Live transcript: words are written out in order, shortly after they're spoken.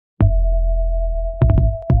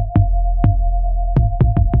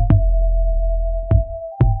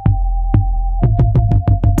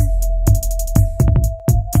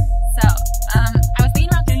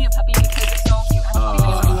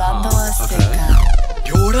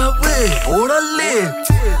órale.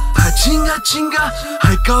 A chinga, chinga,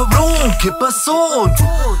 ay cabrón, ¿qué pasó?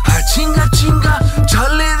 A chinga, chinga,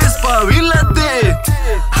 chale, despabilate.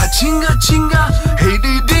 A chinga, chinga,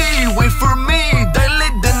 ADD, wait for me, dale,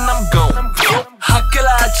 then I'm gone. A que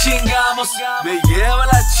la chingamos, me lleva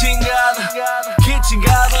la chingada. ¿Qué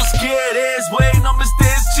chingados quieres, güey? No me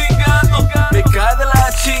estés chingando. Me cae de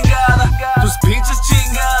la chingada, tus pinches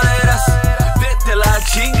chingaderas. Vete a la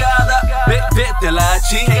chingada, vete a la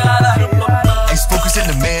chingada. He's focusing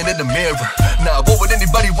the man in the mirror. Nah, what would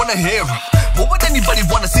anybody wanna hear? What would anybody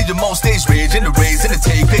wanna see them on stage? Rage and the raise and the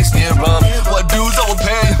take pics near them. What dudes I will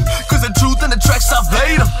pay? Cause the truth and the tracks I've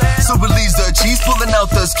laid them. So release the cheese, pulling out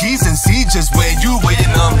the skis and see just where you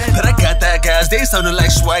weighing them. But I got that gas, they sounding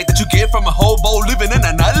like swag that you get from a hobo living in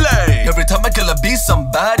an alley. Every time I kill a beat,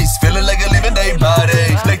 somebody's feeling like a living day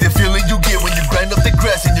body. Like the feeling you get when you grind up the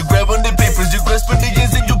grass and you grab on the papers, you grasp on the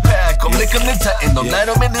ends and you pack them. Lick them and tighten them, light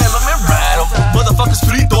them and hell them and ride them. Motherfuckers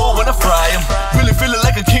frito when I fry them. Really feeling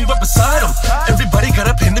like a king right beside them. Everybody got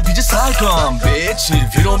a pen to be just like them, bitch.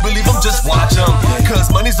 If you don't believe them, just watch them.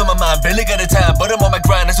 Cause money's on my mind, barely got a time, but I'm on my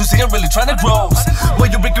grind. As you see, I'm really trying to grow. While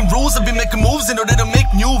you're breaking rules, I've been making moves in order to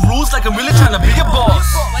make new rules. Like I'm really trying to be a boss.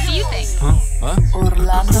 What do you think?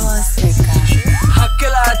 Orrlando, Azteca. A que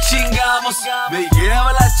la chingamos, me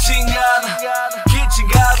lleva la chingada. ¿Qué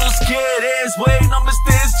chingados quieres, güey? No me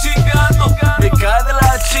estés chingando. Me cae de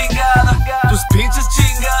la chingada, tus pinches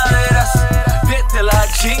chingaderas. Vete a la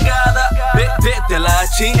chingada, vete a la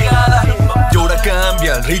chingada. Y ahora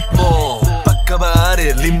cambia el ritmo, pa' acabar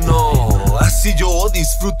el himno. Así yo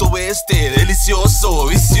disfruto este delicioso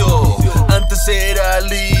vicio. Antes era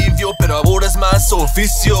alivio, pero ahora es más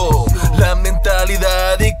oficio. La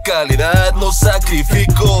mentalidad y calidad no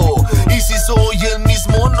sacrifico. Y si soy el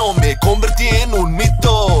mismo, no me convertí en un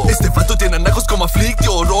mito. Este vato tiene anajos como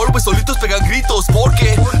aflictio. Pues solitos pegan gritos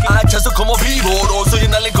porque hachazo como vivo. No soy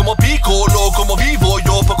en alien como pícolo. Como vivo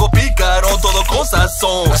yo, poco pícaro, todo cosas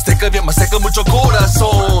son. Azteca bien más seca, mucho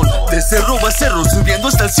corazón. De cerro a cerro, subiendo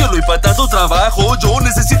hasta el cielo. Y para tanto trabajo, yo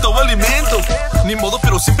necesito alimento. Ni modo,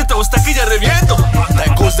 pero siempre trago hasta que ya reviento.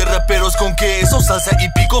 Tacos de raperos con queso, salsa y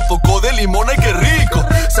pico, poco de limón, ay qué rico.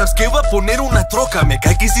 ¿Sabes qué? Voy a poner una troca, me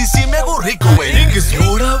cae que sí me hago rico, güey. Y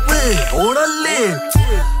ahora, güey, órale.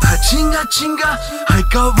 A chinga, chinga, ay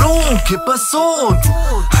cabrón, ¿qué pasó?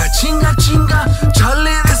 A chinga, chinga,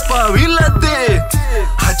 chale, despabilate.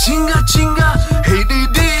 A chinga, chinga,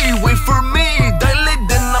 ADD, wait for me, dale,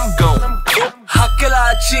 then I'm gone. A que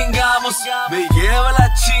la chingamos, me lleva la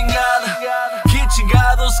chingada. ¿Qué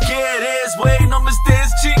chingados quieres, güey? No me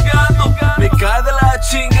estés chingando. Me cae de la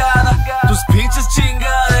chingada, tus pinches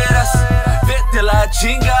chingaderas. Vete a la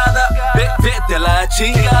chingada, vete a la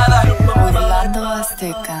chingada. Orrlando,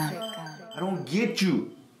 Azteca. I don't get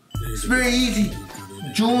you. It's very easy.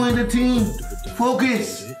 Join the team.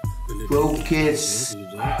 Focus. Focus.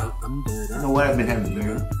 You know what? I've been having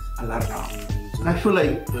a lot of problems. And I feel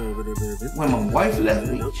like when my wife left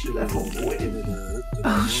me, she left her boy.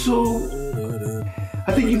 So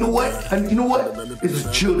I think you know what? It's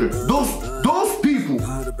the children. Those people.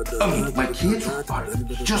 My kids are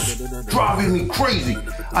just driving me crazy.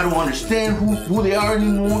 I don't understand who they are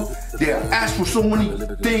anymore. They ask for so many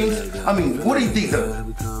things. I mean, what do you think?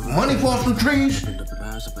 The money falls from trees?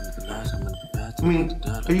 I mean,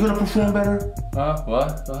 are you gonna perform better?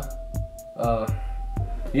 What?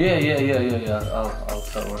 Yeah. I'll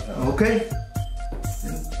start working on it. Okay.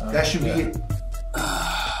 That should be it.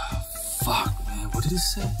 Fuck, man, what did he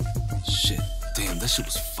say? Shit, damn, that shit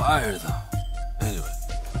was fire though. Anyway.